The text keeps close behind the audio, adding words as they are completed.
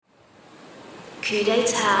Coup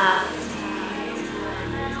d'etat.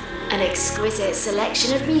 An exquisite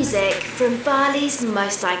selection of music from Bali's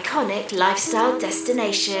most iconic lifestyle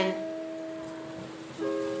destination.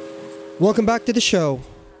 Welcome back to the show.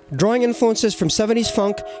 Drawing influences from 70s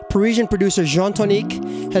funk, Parisian producer Jean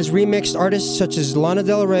Tonique has remixed artists such as Lana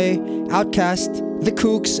Del Rey, Outkast, The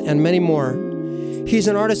Kooks, and many more. He's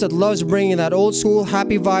an artist that loves bringing that old school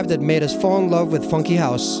happy vibe that made us fall in love with funky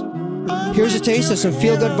house. Here's a taste of some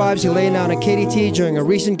feel-good vibes he laid down at KDT during a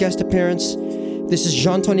recent guest appearance. This is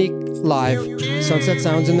Jean Tonique live. Sunset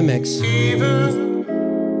Sounds in the mix.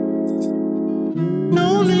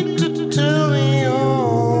 No need to tell me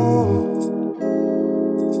all.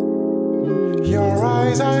 Your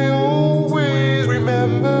eyes I always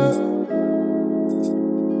remember.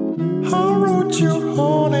 I wrote you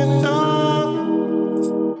on and on.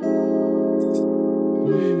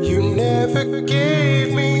 You never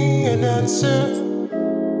gave me an answer.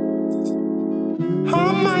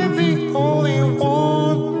 Am I the only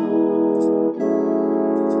one?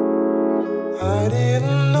 I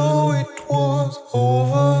didn't know it was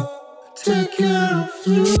over. Take care of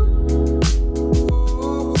you.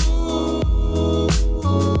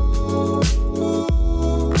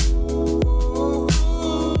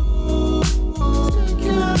 Take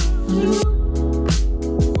care of you.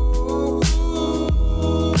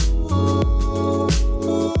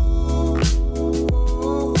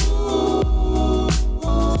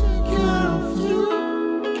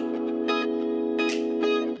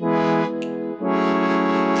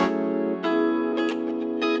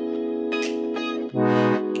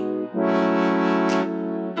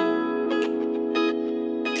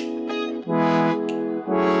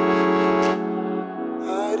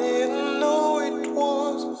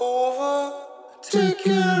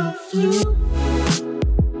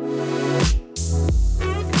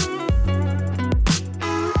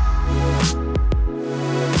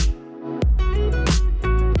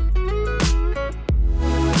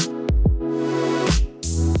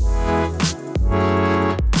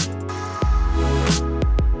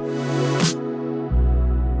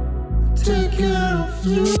 Take care of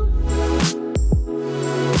you.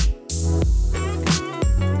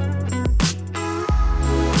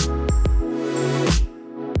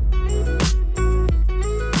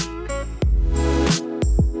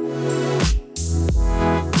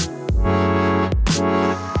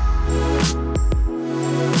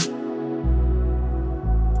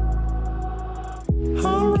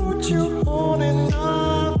 You on and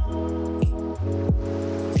on.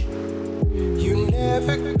 You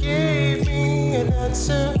never gave me an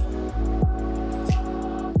answer.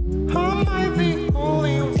 Am I the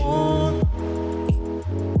only one?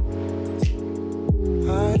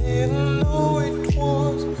 I didn't know it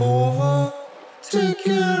was over. Take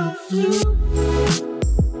care of you.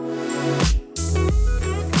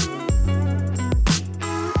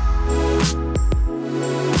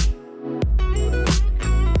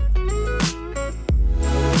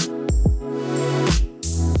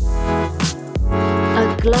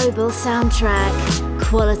 Global soundtrack,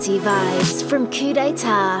 quality vibes from Coup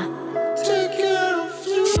d'etat. Take care of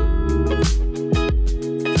you.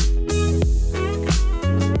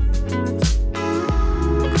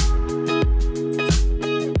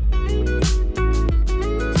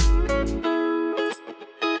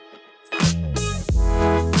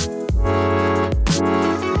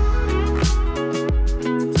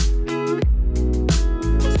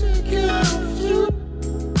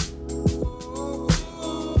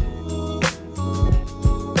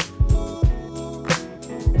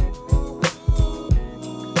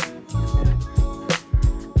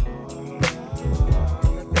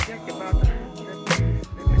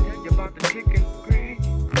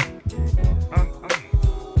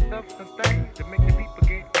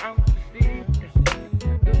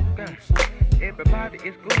 Everybody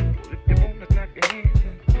is good if they wanna clap your hands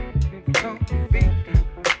and come beat.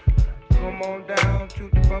 Come on down to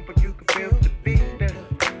the bumper, you can feel the beat.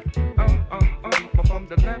 From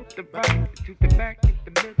the left to right to the back, in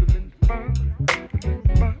the middle and the front.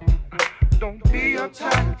 Don't be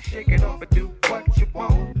uptight, shake it off and do what you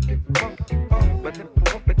want. But let the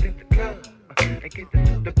pump it in the club and get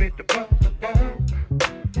the bit of bump.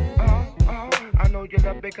 I know you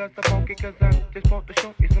love because I'm funky, cause I just want to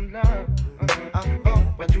show you some love.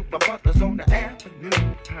 But to my brothers on the avenue, to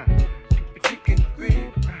the chicken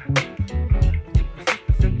grill, to my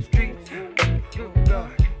sisters in the streets, good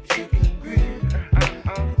God, chicken grill.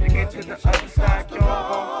 To get to the other side,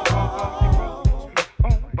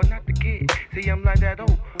 but not the kid. See, I'm like that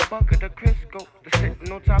old bucket of Crisco that's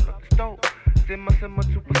sitting on top of the stove. Simmer,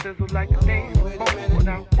 super sizzle like a thing. But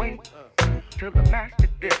I wait till the master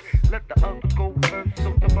dip. Let the others go first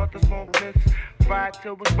so the butters won't miss. Fried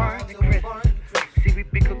till it's burning crisp. See, we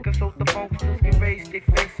be cooking so the funksters can raise their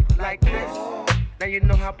fists like this. Now you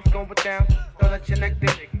know how it's going down. Don't let your neck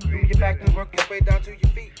dip. Move your back and work your way down to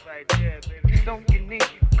your feet. Right there, baby. It's on your knee.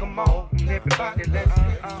 Come on, everybody, let's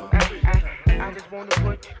I just wanna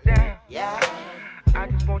put you down. Yeah. I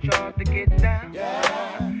just want y'all to get down.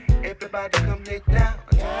 Yeah. Everybody come get down.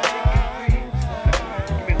 Give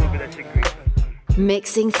me a little bit of chicken grease.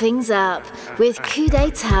 Mixing things up with Coup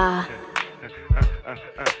d'etat.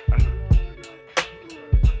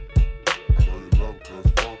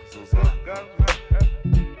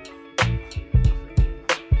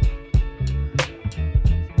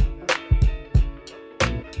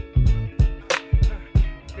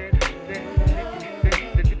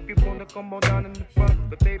 Come on down in the front,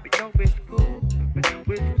 but baby, no, it's cool. It's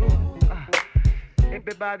cool.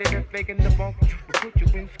 Everybody that's faking the funk will put you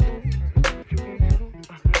in school.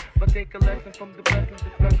 But take a lesson from the blessings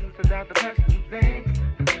without the blessings.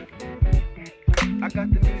 I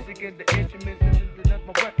got the music and the instruments, and that's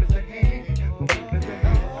my weapons in hand.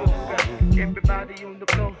 Everybody on the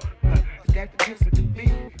floor, that's the kiss with the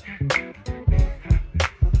beat.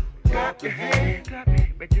 Clap your hands,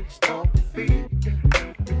 but just stomp the beat.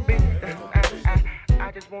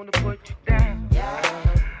 I just wanna put you down.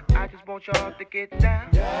 I just want y'all to get down.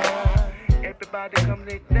 Everybody come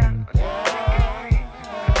lay down.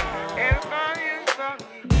 Everybody is on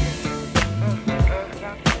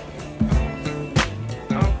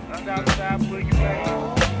outside where you at.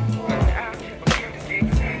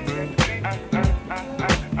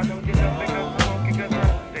 I know you love me 'cause I'm funky 'cause I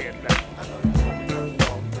say it loud.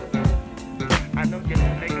 I know you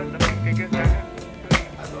love me 'cause I'm funky 'cause I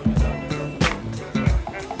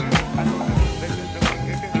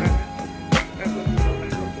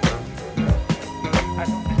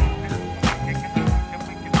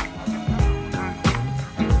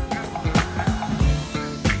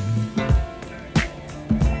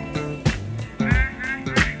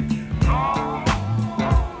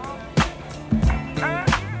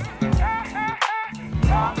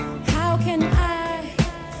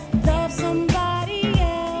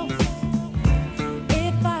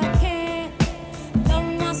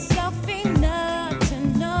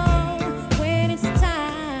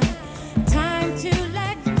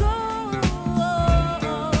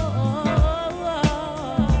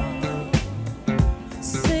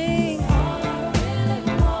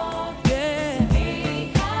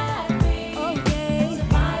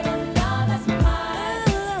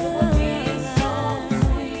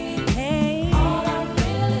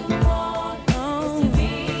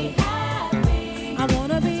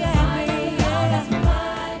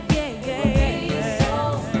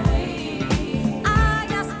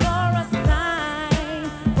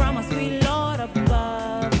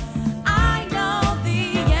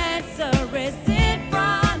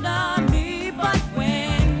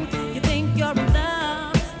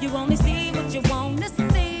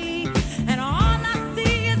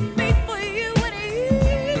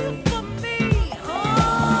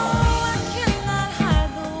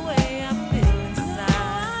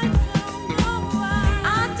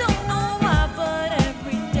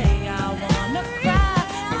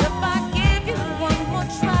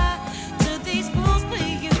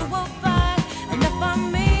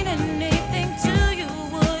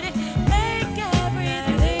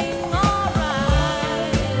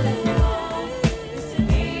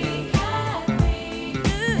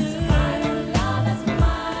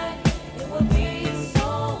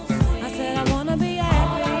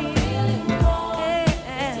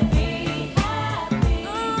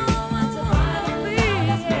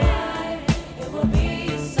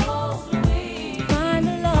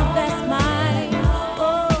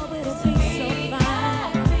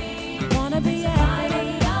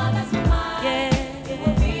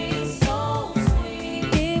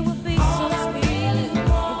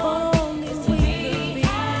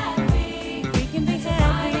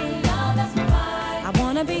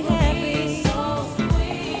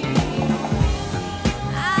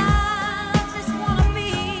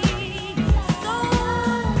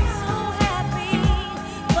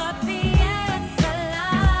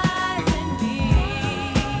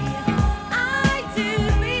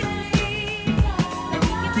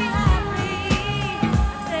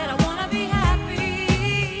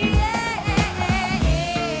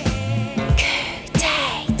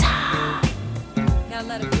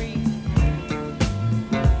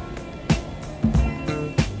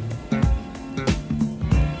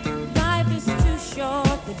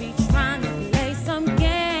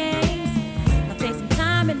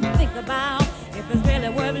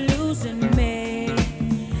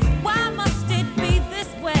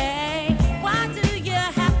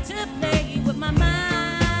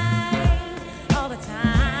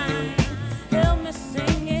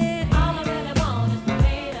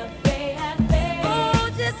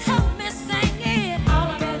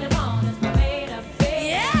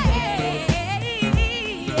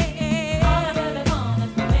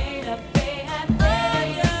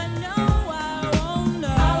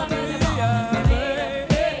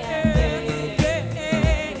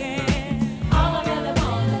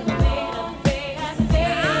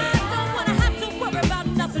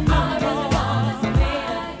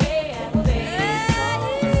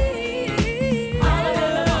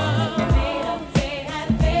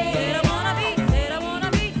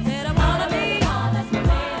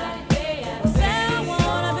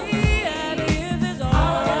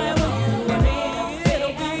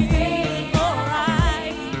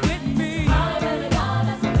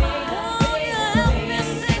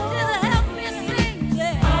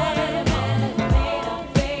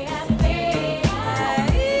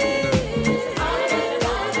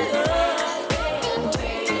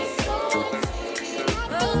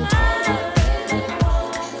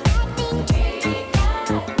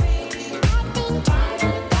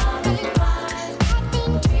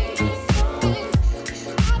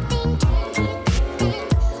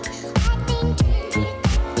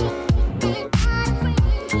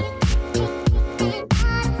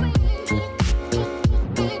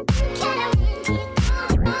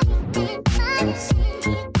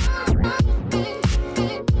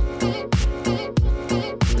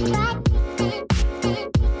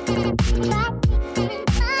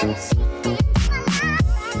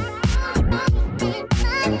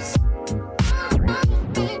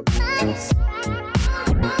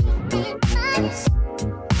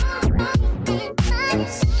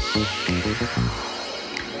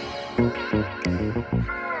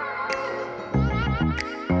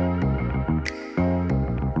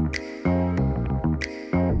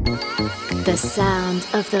The sound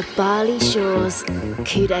of the Bali shores,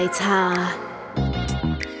 coup d'etat.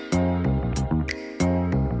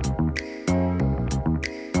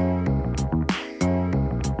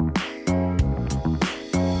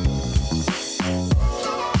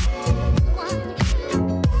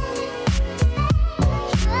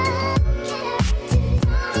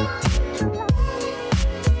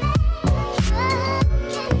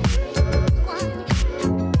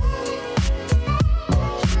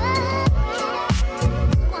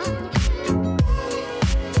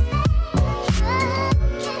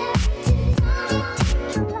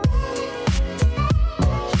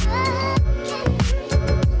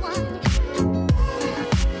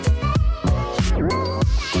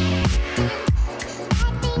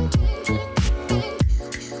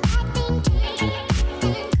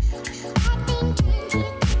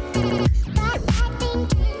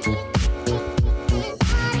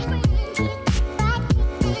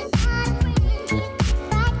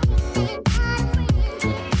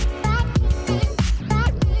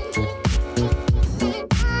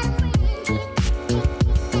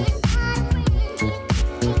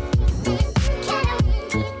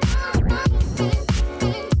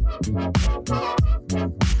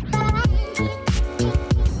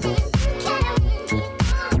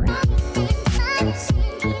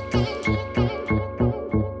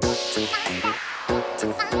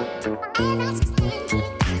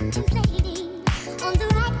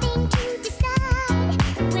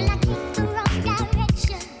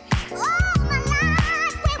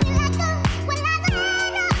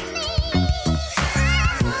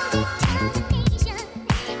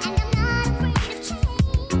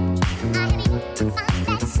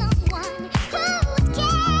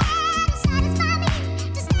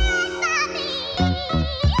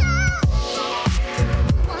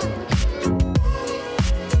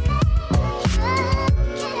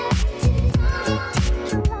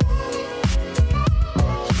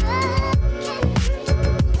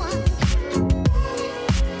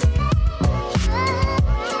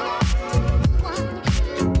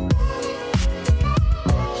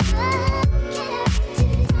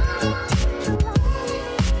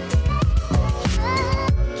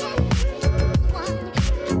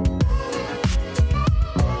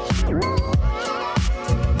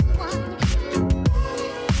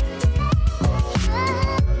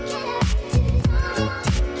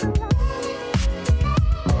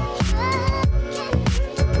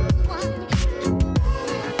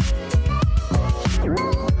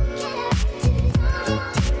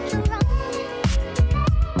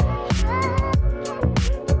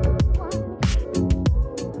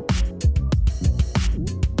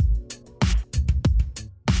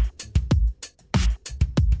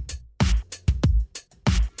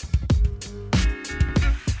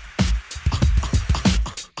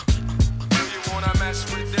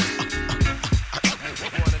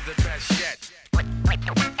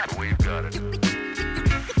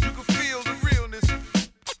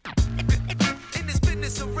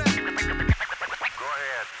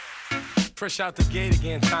 Fresh out the gate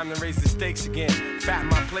again, time to raise the stakes again. Fatten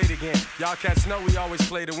my plate again. Y'all cats know we always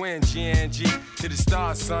play to win. G&G to the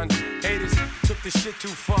stars, son. Haters took this shit too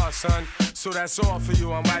far, son. So that's all for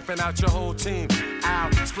you. I'm wiping out your whole team.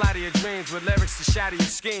 I'll splatter your dreams with lyrics to shatter your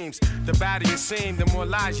schemes. The badder you seem, the more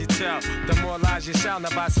lies you tell. The more lies you shall. Now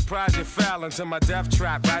by surprise you fell into my death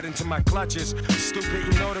trap, right into my clutches. Stupid,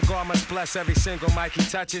 you know the God must bless every single mic he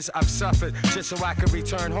touches. I've suffered just so I can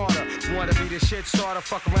return harder. Wanna be the shit starter,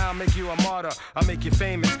 fuck around, make you a martyr. I'll make you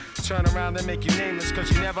famous, turn around and make you nameless. Cause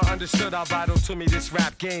you never understood how vital to me this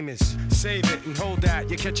rap game is. Save it and hold that,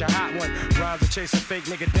 you catch a hot one. Rhymes to chase a fake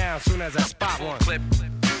nigga down soon as I spot one. Clip. Do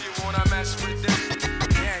you wanna mess with this?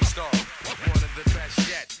 Gangstar, one of the best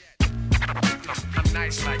yet. I'm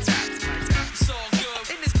nice like that. It's all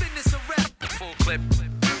good in this business of rap. Full clip.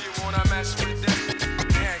 Do you wanna mess with this?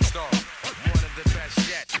 Gangstar, one of the best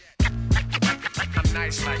yet. I'm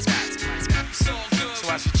nice like that. It's all good. So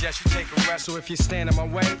I suggest you take a rest. So if you stand in my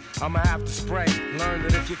way, I'ma have to spray. Learn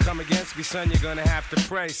that if you come against me, son, you're gonna have to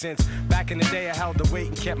pray. Since back in the day I held the weight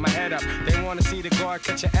and kept my head up. They wanna see the guard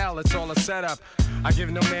catch a L, it's all a setup. I give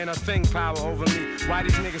no man a thing power over me. Why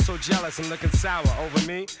these niggas so jealous and looking sour over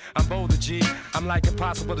me? I'm bolder, G. I'm like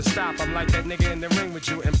impossible to stop. I'm like that nigga in the ring with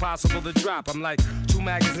you, impossible to drop. I'm like 2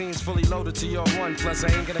 magazines fully loaded to your 1. Plus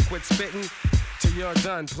I ain't gonna quit spitting till you're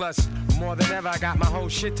done. Plus, more than ever, I got my whole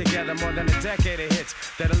shit together. More than a decade of hits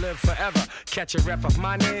that'll live forever. Catch a rep of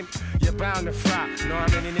my name, you're bound to fry. Know how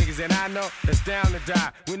many niggas that I know that's down to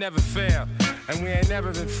die. We never fail, and we ain't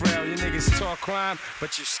never been frail. You niggas talk crime,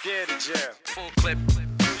 but you scared of jail. Full clip.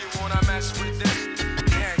 Do you wanna mess with this?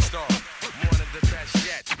 Gangstar, one of the best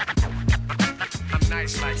yet.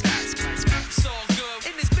 nice like that. It's all good.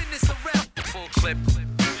 In this business around. Full clip.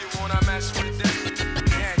 You wanna mess with this?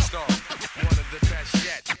 Gangstar. One of the best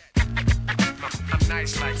yet. I'm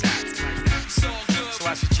nice like that. It's all good. So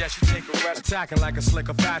I suggest you take a rest. Attacking like a slick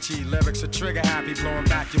Apache. Lyrics are trigger happy. Blowing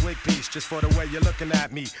back your wig piece just for the way you're looking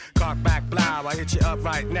at me. Cock back, blow. I hit you up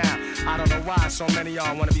right now. I don't know why so many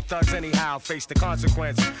y'all wanna be thugs anyhow. Face the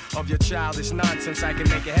consequence of your childish nonsense. I can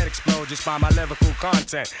make your head explode just by my lyrical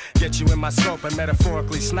content. Get you in my scope and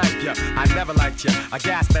metaphorically snipe ya. I never liked ya. I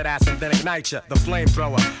gas that ass and then ignite ya. The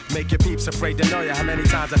flamethrower. Make your peeps afraid to know ya. How many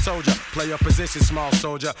times I told ya? Play your position, small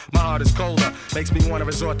soldier. My heart is colder. Makes me wanna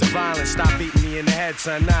resort to violence. Stop beating me in the head,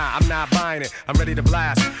 son. Nah, I'm not buying it. I'm ready to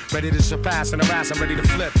blast. Ready to surpass and harass. I'm ready to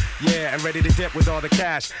flip. Yeah, and ready to dip with all the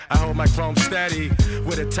cash. I hold my chrome steady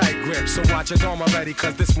with a tight grip. So watch your dome already,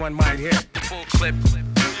 cause this one might hit. Full clip. Do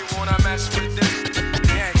you wanna mess with this?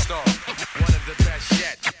 Gangstar. One of the best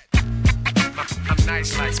yet. I'm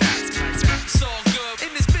nice like that. It's all good.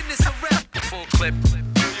 In this business around. Full clip.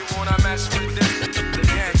 Do you wanna mess with this? The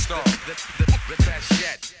Gangstar. The best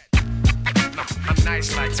yet. I'm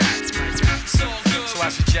nice like that. It's all good. So I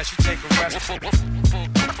suggest you take a rest.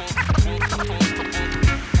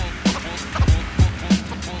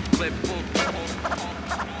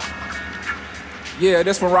 Yeah,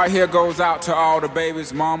 this one right here goes out to all the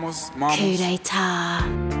babies, mamas. Coup d'etat.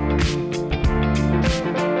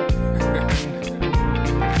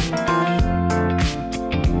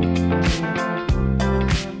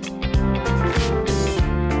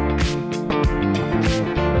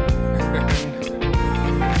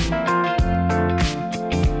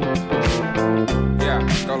 Yeah,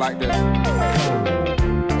 go like this.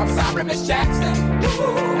 I'm sorry, Miss Jackson.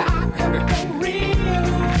 Ooh, I'm having for real.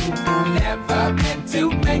 Never meant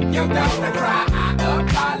to make your daughter cry. I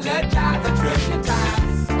apologize a trillion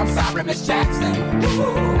times. I'm sorry, Miss Jackson.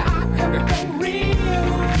 Ooh, I'm having for real.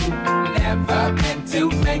 Never meant to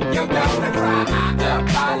make your daughter cry. I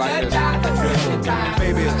apologize a trillion times.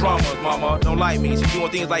 Baby, it's drama, mama. Don't like me. She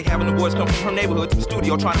doing things like having the boys come from her neighborhood to the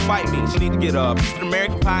studio trying to fight me. She need to get a piece of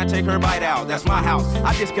American pie and take her bite out. That's my house.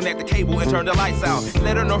 I disconnect the cable and turn the lights out.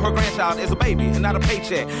 Let her know her grandchild is a baby and not a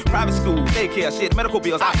paycheck. Private school, daycare, shit, medical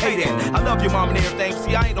bills, I pay that. I love your mom and everything.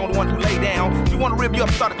 See, I ain't the only one who lay down. She wanna rip you up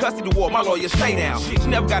and start a custody war. My lawyer, stay down. She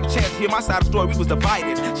never got a chance to hear my side of the story. We was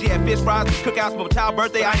divided. She had fish fries and cookouts for my child's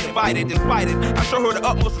birthday. I ain't invited. Despite it, I show her the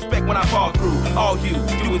utmost respect when I fall through. All you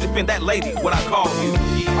do is defend that lady when I call you.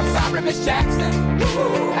 I'm sorry, Miss Jackson.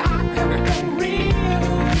 Ooh, I'm having for real.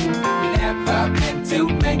 Never meant to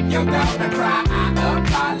make your daughter cry. I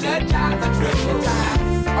apologize a trillion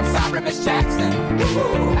times. I'm sorry, Miss Jackson.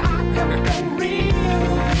 Ooh, I'm having for real.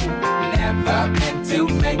 Never meant to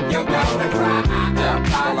make your daughter cry. I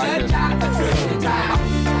apologize a trillion times.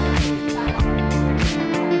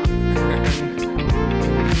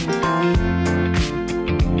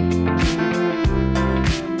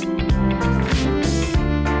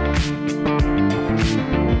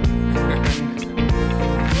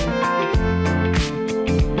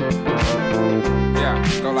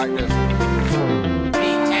 Go like this. Me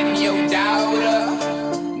and your daughter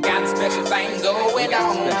got a special thing going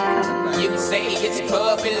on. You say it's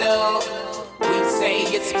puppy love, we say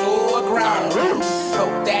it's full grown.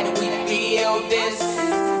 Hope that we feel this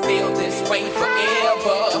way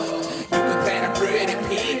forever. You can plan a pretty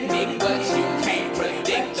picnic, but you can't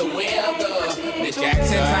predict the weather. Miss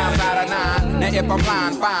Jackson. 10 times out of 9. Now if I'm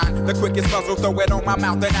lying, fine. The quickest muzzle, throw it on my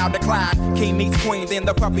mouth and I'll decline. King meets queen, then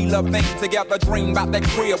the puppy love thing. Together dream about that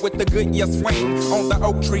crib with the good year swing. On the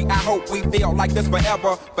oak tree, I hope we feel like this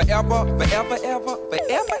forever. Forever, forever, ever,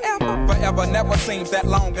 forever, ever. Forever never seems that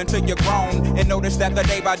long until you're grown. And notice that the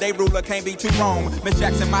day-by-day ruler can't be too wrong. Miss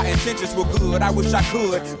Jackson, my intentions were good. I wish I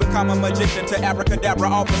could become a magician to abracadabra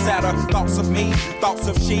off the Saturn. Thoughts of me, thoughts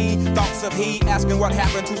of she, thoughts of he. Asking what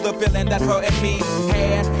happened to the feeling that her and me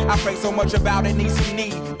had. I pray so much about it, need some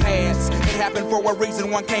knee pads. It happened for a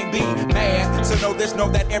reason, one can't be mad. So know this, know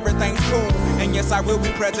that everything's cool. And yes, I will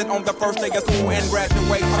be present on the first day of school and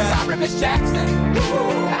graduation. I'm sorry, Miss Jackson.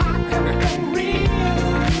 Ooh, I'm having for real.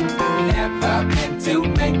 Never meant to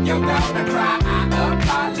make your daughter cry. I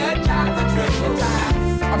apologize a trillion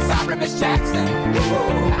times. I'm sorry, Miss Jackson.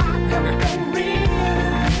 Ooh, I'm having for real.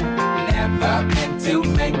 Never meant to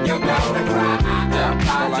make your daughter cry. I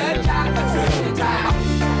apologize a trillion times.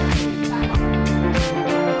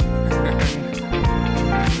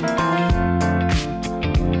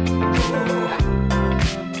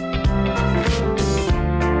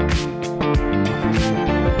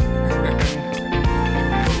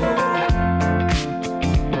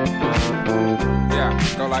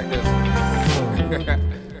 Go like this.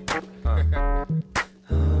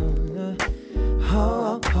 Oh,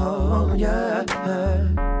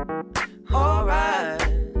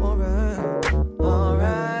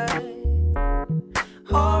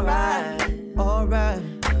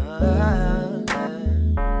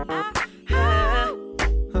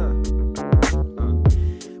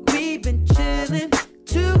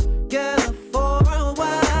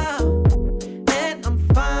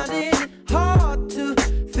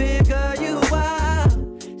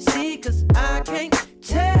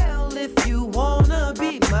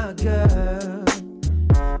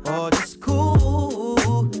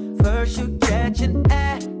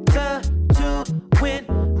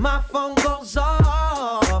 my phone goes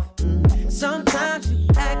off. Sometimes you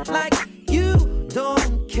act like you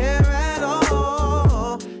don't care at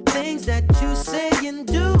all. Things that you say and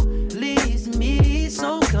do leaves me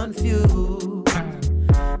so confused.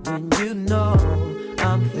 When you know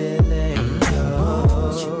I'm feeling low.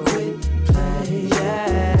 Won't you quit playing?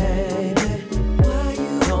 Yeah. Why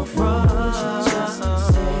you don't front? Just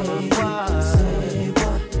say what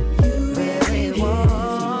you really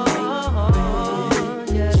want.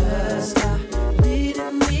 Yeah. Just stop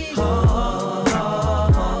leading me on.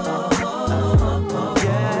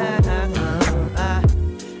 Yeah.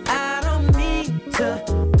 I don't mean to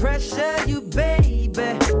pressure you, baby.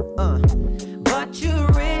 But you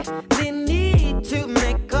really need to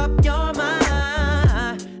make up your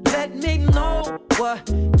mind. Let me know what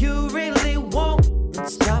you really want.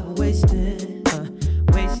 Stop wasting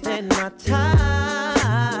my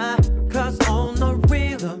time. 'Cause on the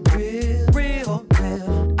real,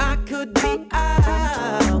 I could be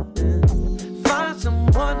out and find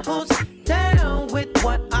someone who's down with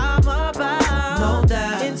what I'm about. No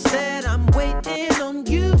doubt. Instead, I'm waiting on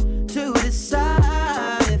you to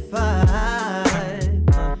decide if I'm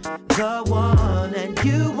the one that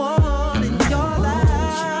you want in your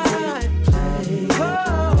life. Oh,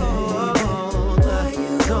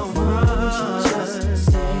 don't run. Just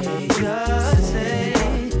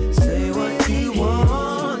say what you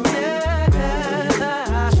want.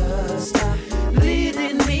 Yeah. Just stop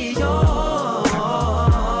leading me on.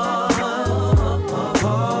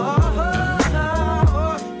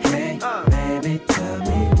 Hey, baby, tell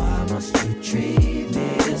me why must you treat me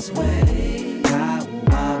this way?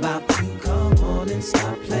 How about you come on and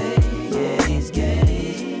stop playing these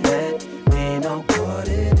games? Let me know what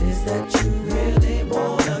it is that you really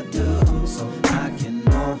wanna do, so I can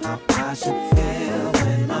know how I should feel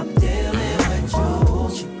when I'm dealing with you.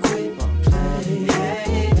 Won't you quit playing? Yeah.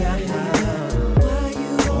 Why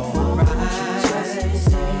you don't right? Just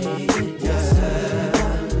say just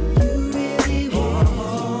you really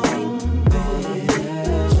want, baby.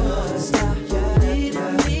 Just stop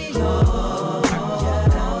leading me on.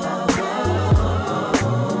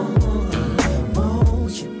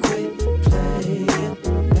 Won't you quit playing,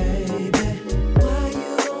 baby? Why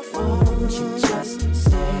you don't won't you just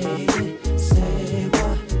say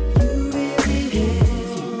what you really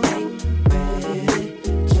if you ain't ready?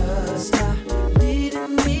 Just stop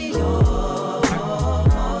leading me on.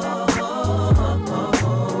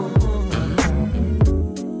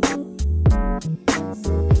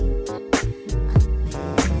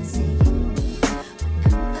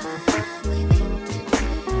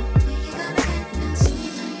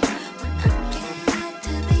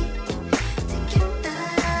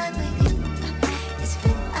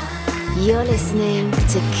 You're listening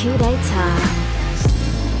to Coup d'etat.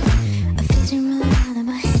 A vision rolling out of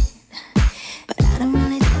my head, but I don't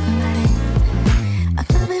really talk about it. I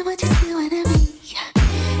love it what you doing to me,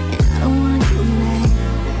 and I don't wanna do that.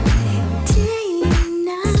 Day and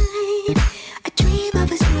night, I dream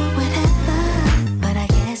of us doing whatever, but I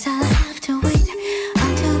guess I'll have to wait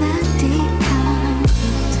until that day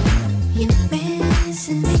comes. You're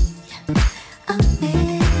missing me, I'm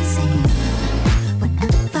missing you.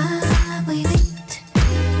 Whenever we meet,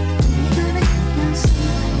 we're gonna have no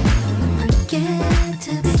sleep. When I get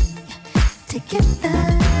to be together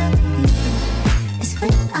with you, it's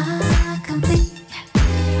when I complete.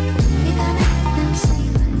 We're gonna have no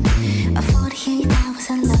sleep. A 48 hours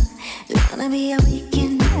of love, it's gonna be a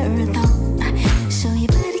weekend marathon. So you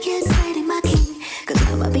better get ready, my king, 'cause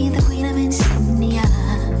I'ma be the queen of insomnia.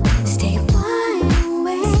 Stay wide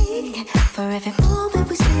awake for every moment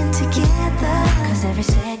we spend together, 'cause every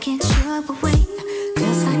second you're away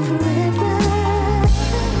feels like forever.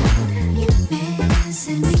 You're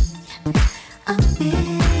missing me, I'm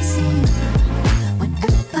missing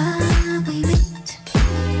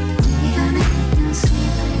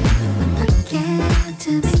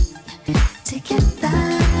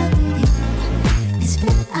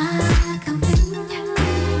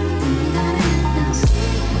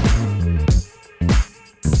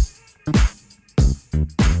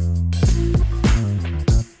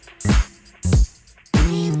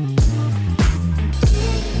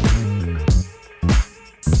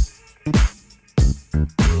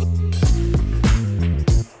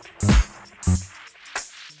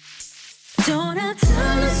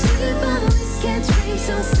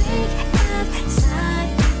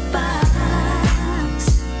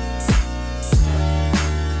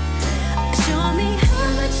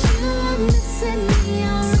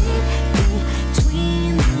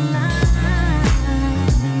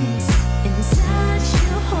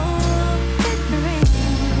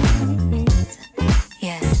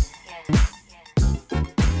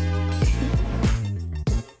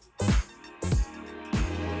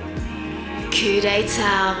coup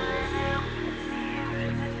d'etat.